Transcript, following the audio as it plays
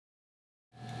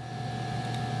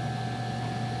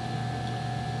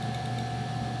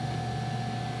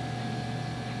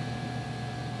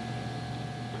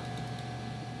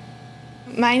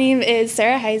My name is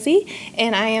Sarah Heyse,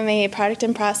 and I am a Product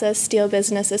and Process Steel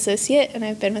Business Associate, and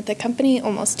I've been with the company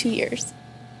almost 2 years.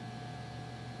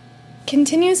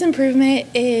 Continuous improvement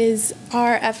is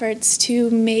our efforts to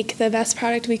make the best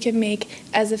product we can make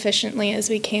as efficiently as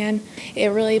we can. It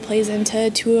really plays into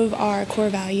two of our core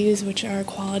values, which are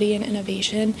quality and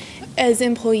innovation. As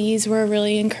employees, we're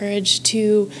really encouraged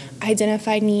to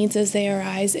identify needs as they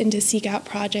arise and to seek out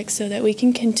projects so that we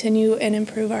can continue and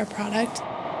improve our product.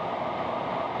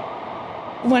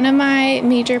 One of my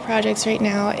major projects right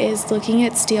now is looking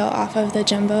at steel off of the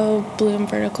jumbo bloom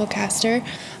vertical caster.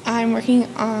 I'm working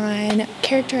on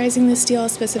characterizing the steel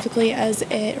specifically as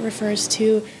it refers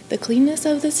to the cleanness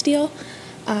of the steel.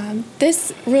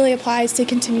 This really applies to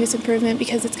continuous improvement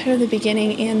because it's kind of the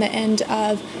beginning and the end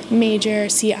of major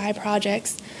CI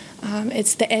projects.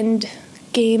 It's the end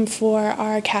game for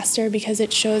our caster because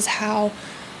it shows how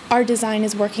our design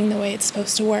is working the way it's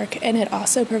supposed to work, and it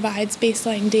also provides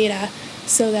baseline data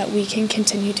so that we can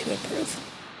continue to improve.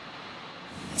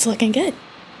 It's looking good.